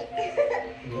think.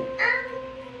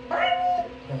 Barney,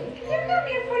 can you come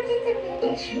here for just a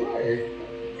minute? Sure.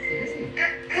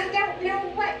 I don't know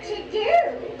what to do.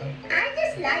 I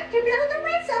just like to blow the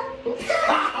whistle.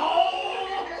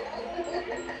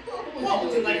 Well,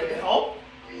 would you like to help?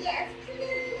 Yes,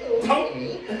 please.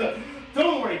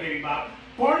 Don't worry, Baby Bop.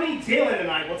 Barney, Jaylan, and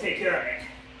I will take care of it.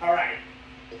 All right.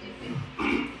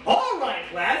 All right,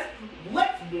 class.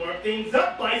 Let's warm things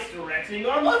up by stretching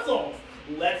our muscles.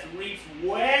 Let's reach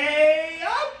way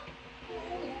up.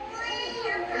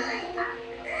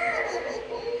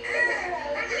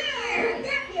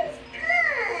 That feels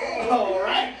good. All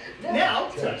right. Now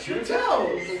touch your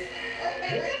toes.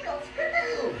 That tickles.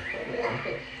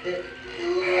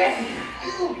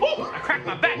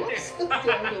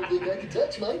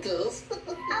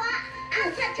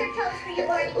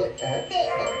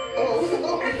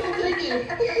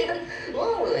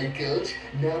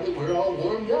 But now that we're all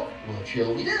warmed up, what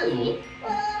shall we do?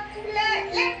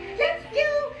 Let's do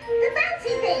the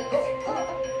bouncy things.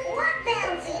 What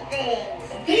bouncy things?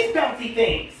 These bouncy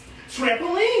things.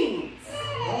 Trampolines.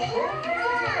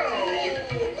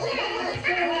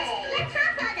 Let's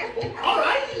hop on them. All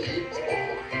right.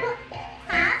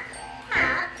 Hop,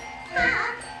 hop,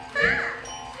 hop, hop.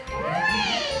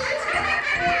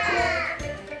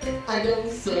 I know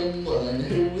someone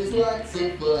who is lots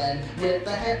of fun with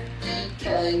a happy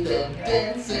kind of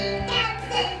dancing.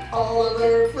 All of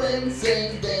her friends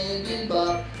say baby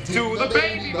bop to the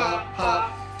baby bop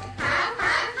hop. Hop,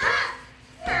 hop, hop.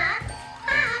 Hop,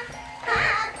 hop,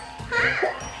 hop, hop.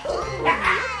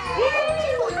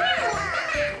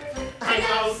 I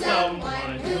know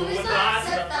someone who is lots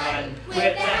of fun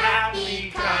with a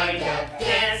happy kind of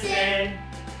dancing.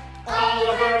 All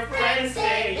of her friends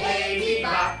say baby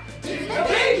bop to the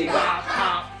baby bop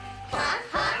hop. Hop,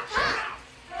 hop, hop.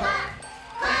 Hop,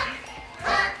 hop,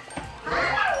 hop,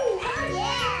 hop.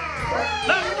 Yeah.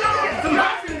 Let's go. Get some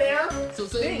hops in there. So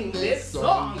sing this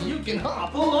song, you can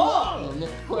hop along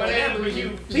Whenever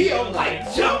you feel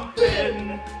like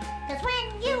jumping, 'Cause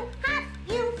when you hop,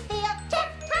 you feel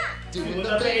tip-top. to do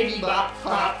the baby bop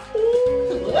hop.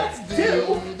 Let's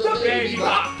do the baby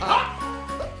bop hop.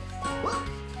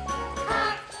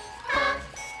 Hop, hop,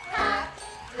 hop,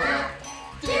 hop.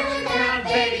 Doing the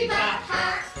baby bop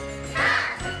hop.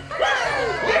 Hop.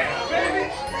 Yeah, baby.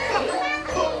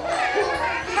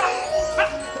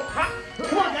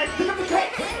 Come on, guys. Pick up the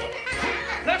cake.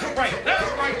 Left or right? Left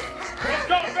or right? Let's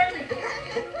go, baby.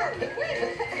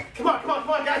 Come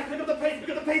on, guys. Pick up the pace. Pick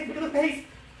up the pace. Pick up the pace.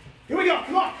 Here we go.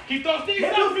 Come on. Keep those knees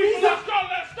Hit up, those people. knees Let's up. go,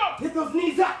 let's go. Hit those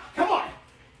knees up. Come on.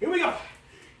 Here we go.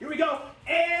 Here we go.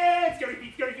 And scary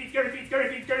feet, scary feet, scary feet, scary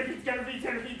feet, scary feet, scary feet,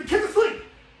 scary feet. The kids asleep.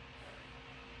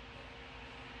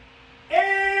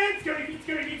 And scary feet,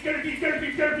 scary feet, scary feet, scary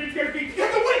feet, scary feet, scary feet.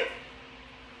 Hit the weight.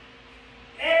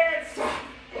 And stop.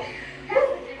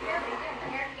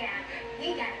 We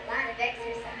got a lot of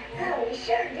exercise. Oh, we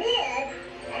sure did.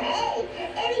 Hey,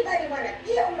 anybody want to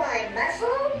feel my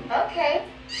muscle? Okay.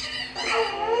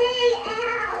 Hey,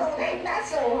 ow, that's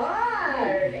so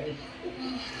hard.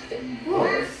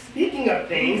 Oh, speaking of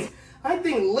things, I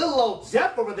think little old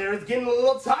Jeff over there is getting a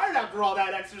little tired after all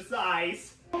that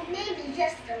exercise. Maybe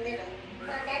just a little.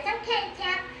 But that's okay,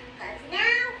 Jeff, because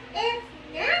now it's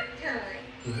nap time.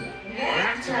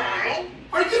 Nap time?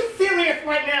 Are you serious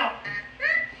right now?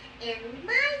 Uh-huh. In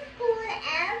my school,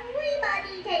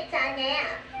 everybody takes a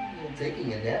nap. Well,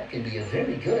 taking a nap can be a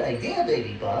very good idea,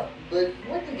 baby bop. But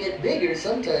when you get bigger,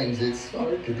 sometimes it's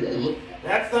hard to do.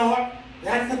 That's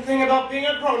the thing about being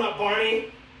a grown-up, Barney.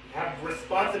 You have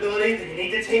responsibilities that you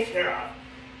need to take care of.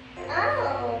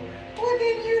 Oh, well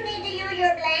then you need to use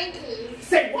your blankies.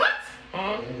 Say what?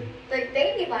 But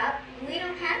Baby Bop, we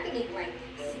don't have any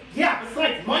blankets. Yeah,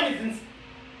 besides, mine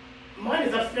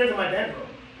is upstairs in my bedroom.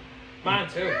 Mine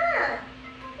too. Oh,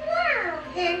 well,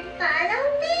 then follow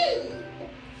me.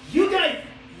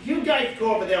 You guys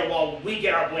go over there while we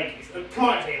get our blankets. Come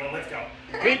on, Jaylan, let's go.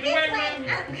 Lead the This way, way,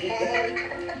 man.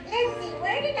 okay. Let's see,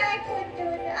 where did I put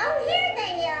those? Oh, here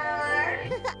they are.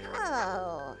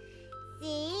 Oh.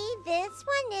 See, this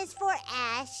one is for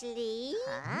Ashley.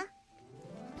 Huh?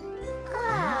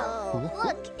 Oh,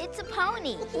 look, it's a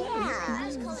pony. Yeah.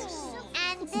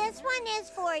 And this one is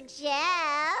for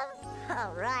Jeff.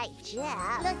 All right,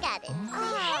 Jeff. Look at it.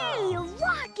 Hey, a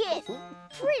rocket!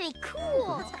 Pretty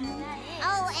cool.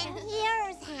 Oh, and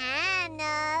here's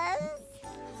Hannah's.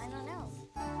 I don't know.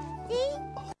 See?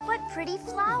 What pretty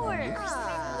flowers.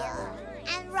 Oh.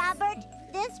 And Robert,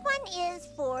 this one is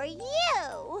for you.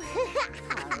 All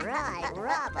right,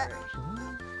 Robert.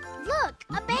 Look,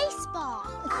 a baseball.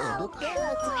 Oh,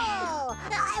 cool.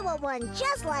 I want one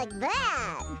just like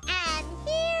that. And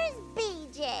here's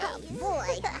BJ. Oh,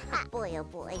 boy. Boy, oh,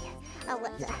 boy. Oh,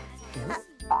 what the?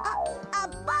 A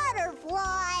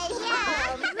butterfly.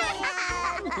 Oh,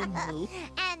 man.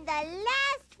 And the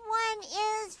last one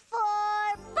is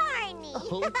for Barney.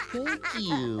 Oh, thank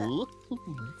you.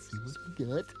 Let's see what we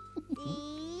got.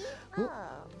 See? Oh,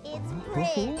 it's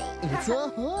pretty. It's a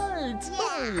heart. Yeah.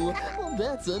 Oh, well,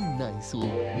 that's a nice one.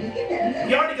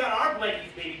 We already got our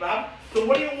blankets, Baby Bob. So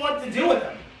what do you want to do with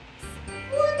them?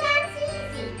 Well, that's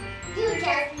easy. You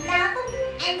just love them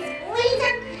and squeeze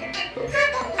them and hug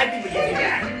them. I think we can do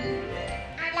that.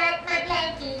 I like my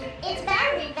blankie. It's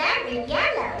very, very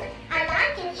yellow. I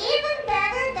like it even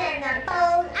better than a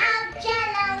bowl of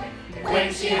Jell-O. When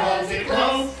she holds it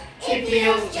close, it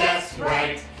feels just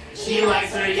right. She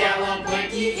likes her yellow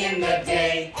blankie in the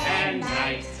day and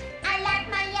night. I like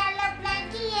my yellow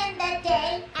blankie in the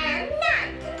day and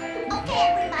night. Okay,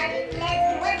 everybody, let's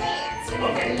do a dance.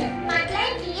 My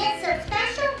blankie is so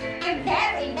special and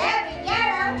very, very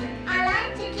yellow. I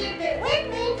like to keep it with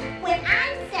me when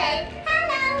I say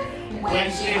hello.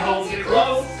 When she holds it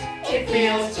close, it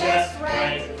feels just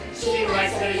right. She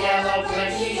likes her yellow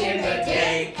blankie in the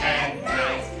day and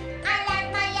night. I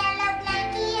like my yellow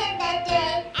blankie in the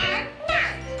day and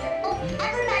night. Oh,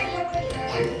 everybody over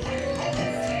here.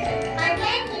 My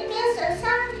blankie feels so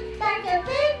soft, like a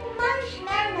big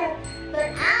marshmallow. But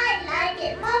I like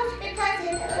it most because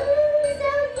it's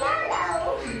so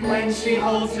yellow. When she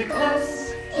holds it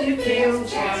close, it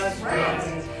feels just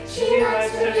right. She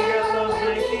likes her yellow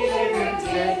blankie in the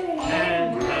day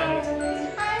and night.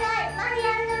 I like my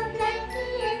yellow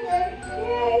blankie in the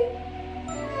day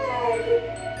and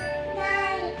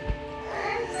night.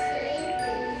 I'm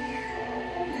sleepy.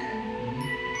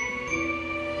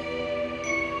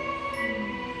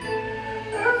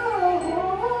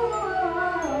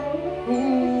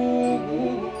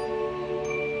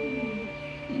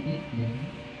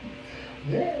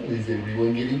 Well, is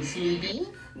everyone getting sleepy?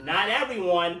 Not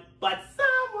everyone, but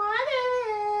someone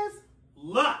is.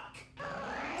 Look.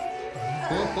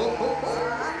 There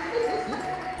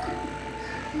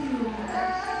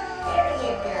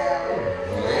you go.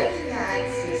 Night, night,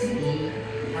 sissy.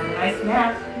 Have a nice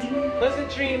nap. Pleasant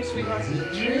dreams, sweetheart.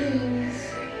 Dreams.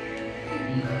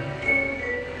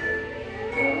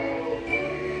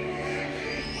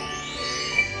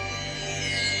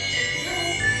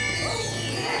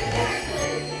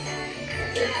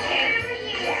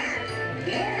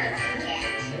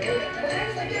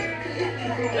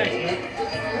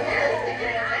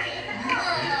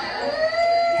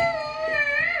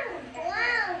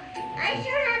 Wow, I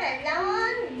sure had a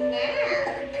long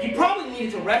nap. You probably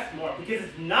need to rest more because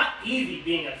it's not easy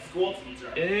being a school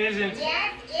teacher. It isn't.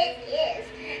 Yes, it is.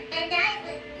 And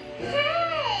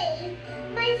hey,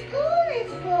 my school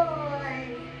is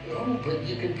gone. Oh, but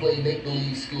you can play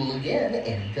make-believe school again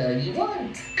anytime you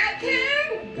want. I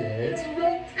can? That's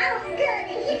right. Oh,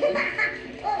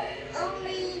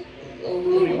 goody.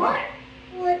 Only what?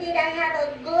 Well, did I have a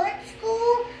good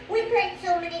school? We played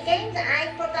so many games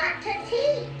I forgot to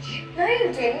teach. No,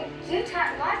 you didn't. You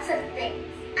taught lots of things.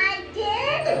 I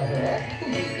did?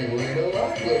 You can learn a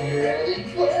lot when you're having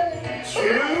fun.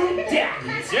 True that.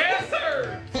 Yes, sir.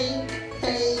 Hey,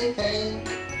 hey, hey.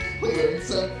 We learned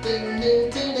something new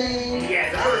today.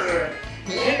 Yes, sir.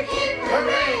 Hip, hip,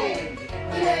 hooray.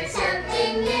 We learned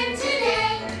something new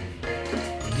today.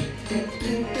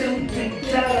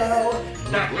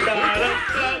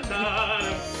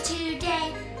 Today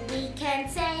we can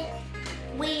say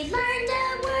we learned a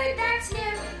word that's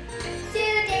new.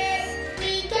 Today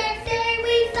we can say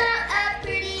we saw a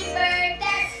pretty bird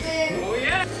that flew. Oh,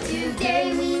 yeah. Today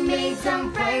we made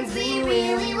some friends we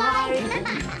really like.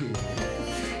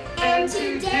 And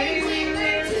today we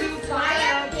learned to fly a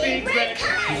big red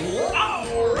kite. All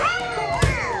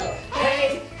right.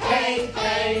 Hey, hey,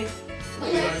 hey. We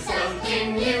learned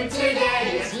something new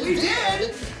today. Yes, we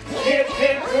did. Hip,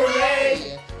 hip,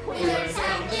 hooray. We learned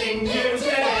something new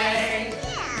today.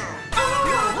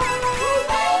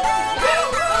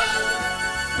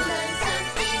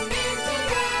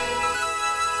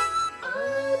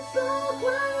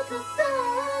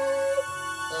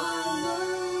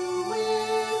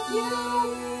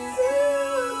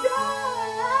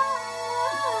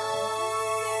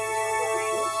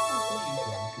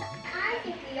 I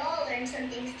think we all learned some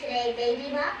things today, Baby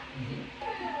Bop.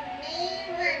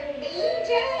 Even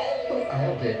BJ.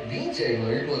 I'll bet BJ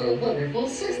learned what a wonderful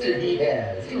sister he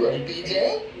has. Right,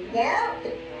 BJ? No.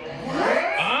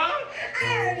 Huh? I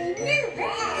already knew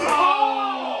that.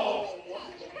 Oh!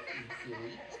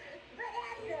 But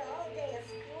after a whole day of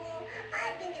school, I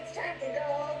think it's time to go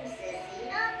home, Sissy.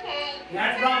 Okay.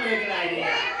 That's probably a good idea.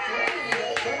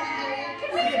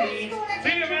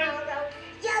 See you, man.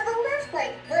 Yeah, but let's play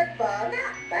football,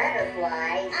 not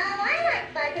butterflies. Oh, I like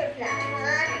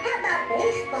butterflies. How about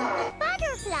baseball?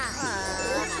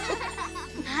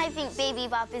 I think Baby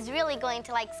Bop is really going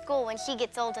to like school when she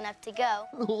gets old enough to go.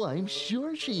 Oh, I'm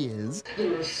sure she is.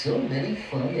 There are so many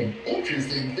fun and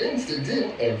interesting things to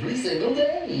do every single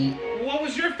day. What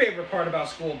was your favorite part about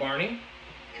school, Barney?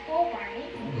 School, Barney.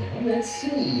 Well, let's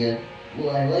see.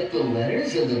 Well, I like the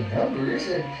letters and the numbers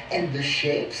and the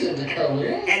shapes and the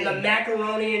colors. And the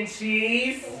macaroni and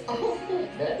cheese. Oh,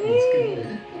 that was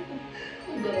good.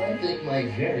 But I think my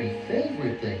very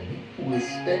favorite thing was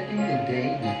spending the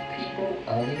day with people I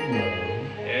love.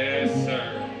 Yes, sir.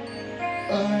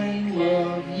 I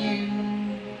love you,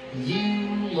 you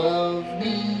love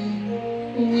me.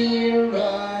 We're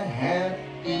a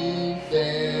happy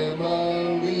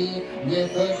family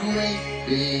with a great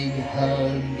big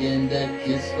hug and a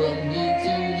kiss from me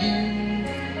to you.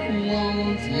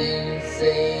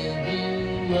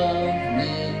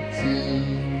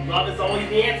 Love is always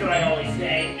the answer, I always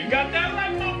say. You got that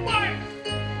right, my boy?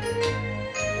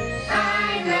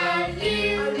 I love you.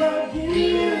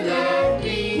 You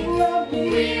love me.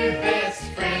 We're best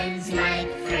friends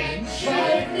like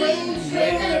friendship. With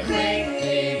a great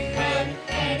big hug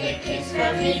and a kiss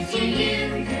from me to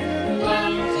you.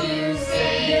 Won't you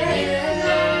say you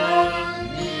love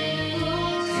me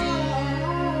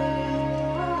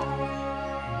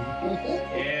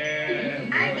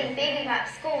I think Baby Bop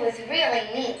School was really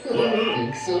neat. I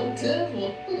think so too.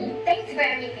 Thanks for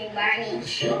everything, Barney.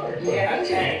 Sure. Yeah,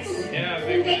 thanks. Yeah,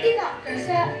 When Baby Bop grows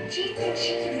up, do you think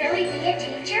she could really be a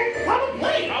teacher?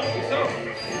 Probably. Probably so.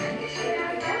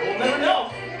 We'll never know.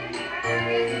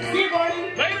 See you,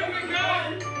 Barney. Later, we go.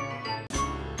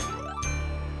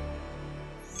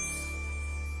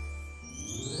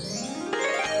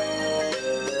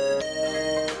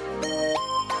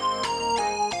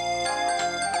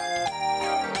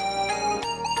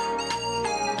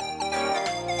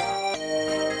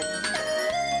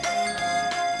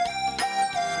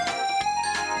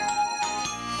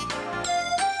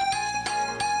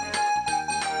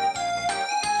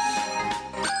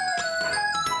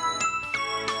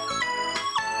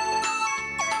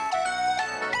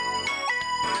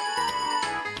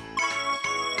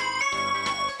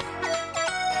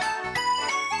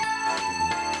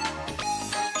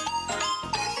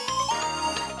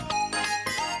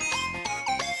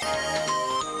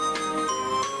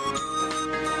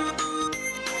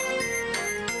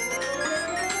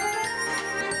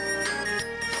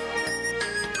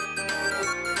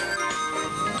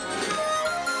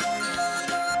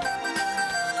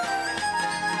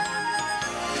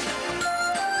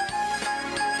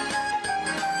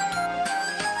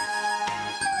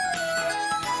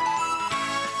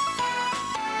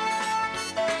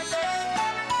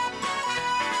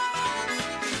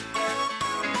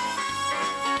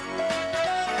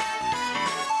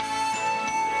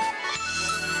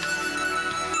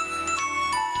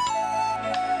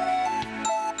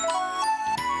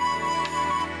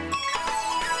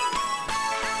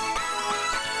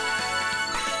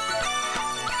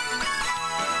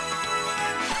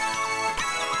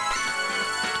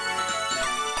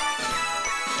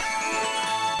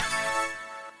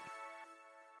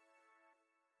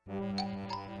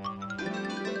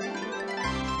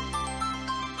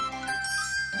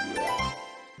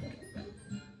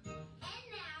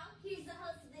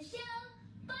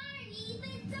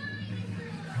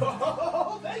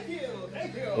 Oh, thank you,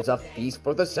 thank you. It's a feast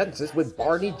for the senses with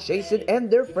Barney, Jason, and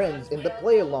their friends in the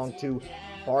play-along to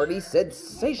Barney's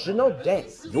Sensational Day.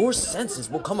 Your senses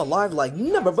will come alive like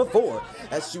never before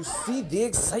as you see the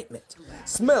excitement,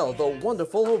 smell the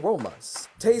wonderful aromas,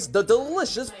 taste the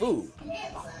delicious food,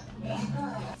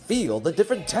 feel the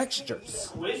different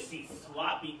textures. Squishy,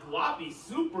 sloppy, gloppy,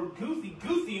 super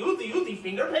goosey, oozy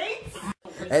finger paints.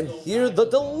 And hear the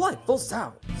delightful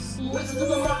sounds. Listen to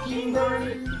the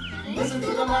mockingbird. Listen to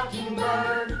the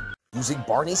mockingbird. Using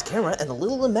Barney's camera and a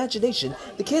little imagination,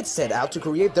 the kids set out to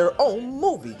create their own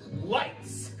movie.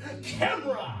 Lights,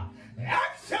 camera,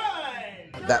 action!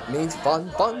 That means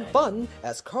fun, fun, fun,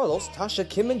 as Carlos, Tasha,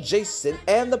 Kim, and Jason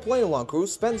and the play-along crew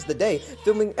spends the day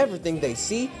filming everything they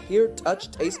see, hear, touch,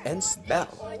 taste, and smell.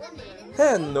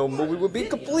 And no movie would be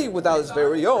complete without its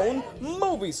very own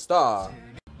movie star.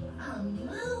 A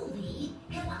movie?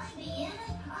 Can I be in it?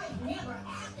 I've never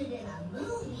acted in a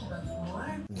movie before.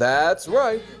 That's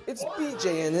right, it's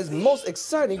BJ in his most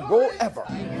exciting role ever.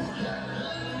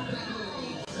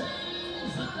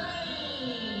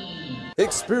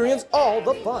 Experience all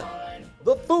the fun,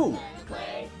 the food,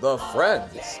 the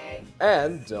friends,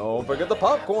 and don't forget the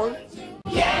popcorn.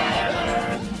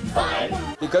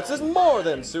 Because it's more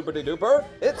than super-de-duper,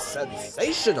 it's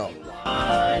sensational.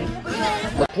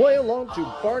 Play along to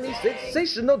Barney's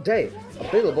Sensational Day,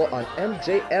 available on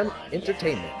MJM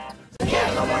Entertainment.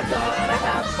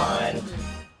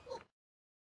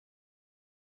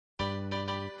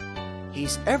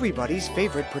 He's everybody's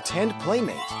favorite pretend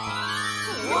playmate.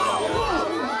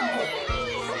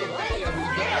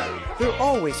 They're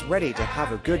always ready to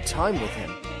have a good time with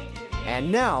him.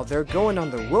 And now they're going on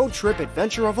the road trip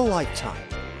adventure of a lifetime.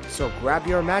 So grab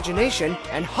your imagination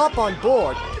and hop on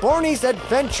board Barney's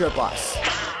Adventure Bus.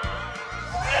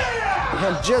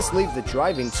 And just leave the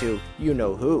driving to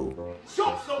you-know-who.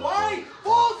 Shots away,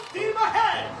 full steam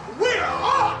ahead, we're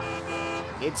off!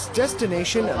 It's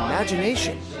Destination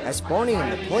Imagination, as Barney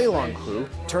and the Play-Along crew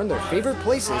turn their favorite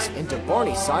places into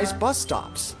Barney-sized bus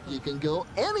stops. You can go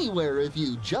anywhere if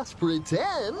you just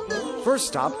pretend. First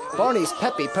stop, Barney's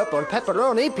Peppy Pepper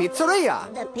Pepperoni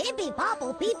Pizzeria. The Pippy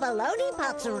Popple Pipoloni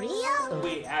Pizzeria?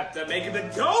 We have to make the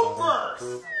dough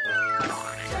first!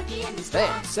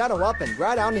 Then saddle up and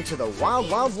ride out into the Wild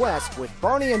Wild West with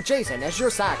Barney and Jason as your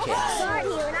sidekicks. Barney,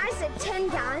 when I said 10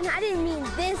 gallon, I didn't mean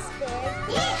this big.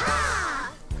 Yeehaw!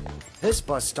 This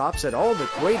bus stops at all the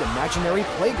great imaginary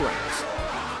playgrounds.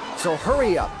 So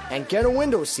hurry up and get a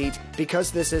window seat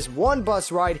because this is one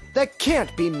bus ride that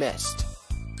can't be missed.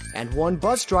 And one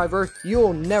bus driver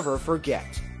you'll never forget.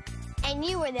 And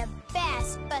you were the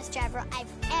best bus driver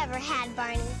I've ever had,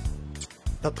 Barney.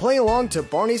 The Play Along to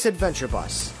Barney's Adventure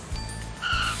Bus.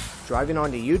 Driving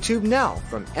onto YouTube now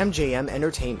from MJM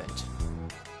Entertainment.